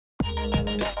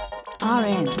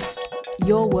RN,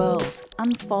 your world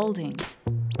unfolding.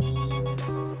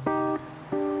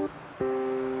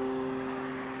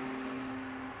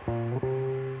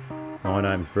 My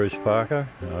name's Bruce Parker.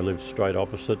 I live straight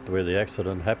opposite where the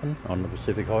accident happened on the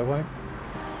Pacific Highway.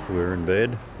 We were in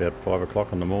bed about 5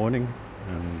 o'clock in the morning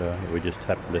and we just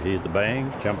happened to hear the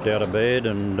bang, jumped out of bed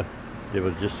and there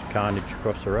was just carnage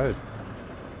across the road.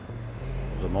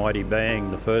 It was a mighty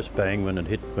bang, the first bang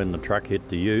when the truck hit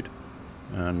the ute,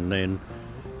 and then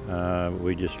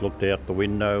we just looked out the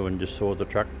window and just saw the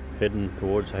truck heading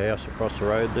towards the house across the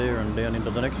road there and down into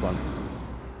the next one.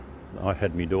 I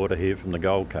had my daughter here from the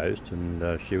Gold Coast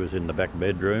and she was in the back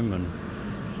bedroom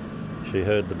and she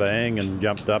heard the bang and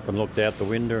jumped up and looked out the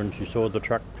window and she saw the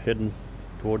truck heading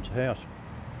towards the house.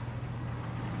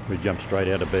 We jumped straight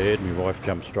out of bed. My wife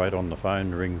jumped straight on the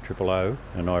phone to ring 000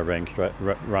 and I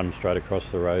run straight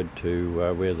across the road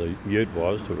to where the ute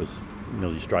was. It was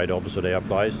nearly straight opposite our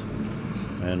place,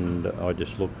 and I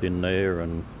just looked in there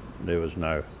and there was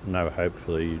no hope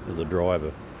for the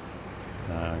driver.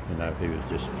 He was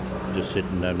just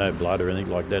sitting there, no blood or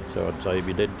anything like that, so I'd say he'd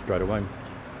be dead straight away.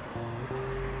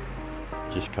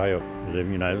 Just chaos,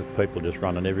 people just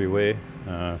running everywhere.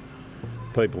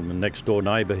 People, the next door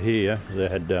neighbour here, they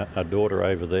had a daughter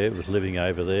over there, was living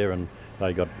over there, and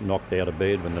they got knocked out of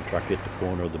bed when the truck hit the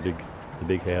corner of the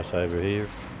big house over here.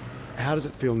 How does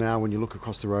it feel now when you look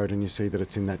across the road and you see that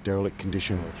it's in that derelict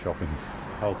condition? Oh, it's shocking.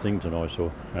 The whole thing's an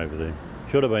eyesore over there.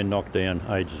 Should have been knocked down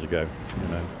ages ago,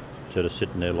 instead of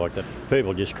sitting there like that.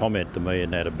 People just comment to me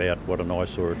and that about what an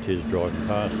eyesore it is driving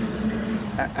past.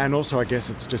 And also, I guess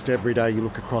it's just every day you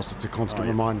look across, it's a constant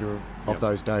reminder of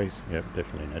those days. Yep,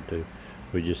 definitely that too.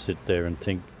 We just sit there and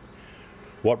think,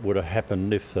 what would have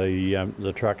happened if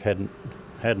the truck hadn't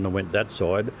went that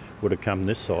side, would have come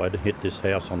this side, hit this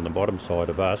house on the bottom side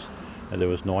of us, and there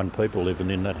was 9 people living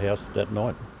in that house that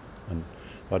night. And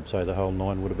I'd say the whole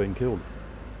 9 would have been killed.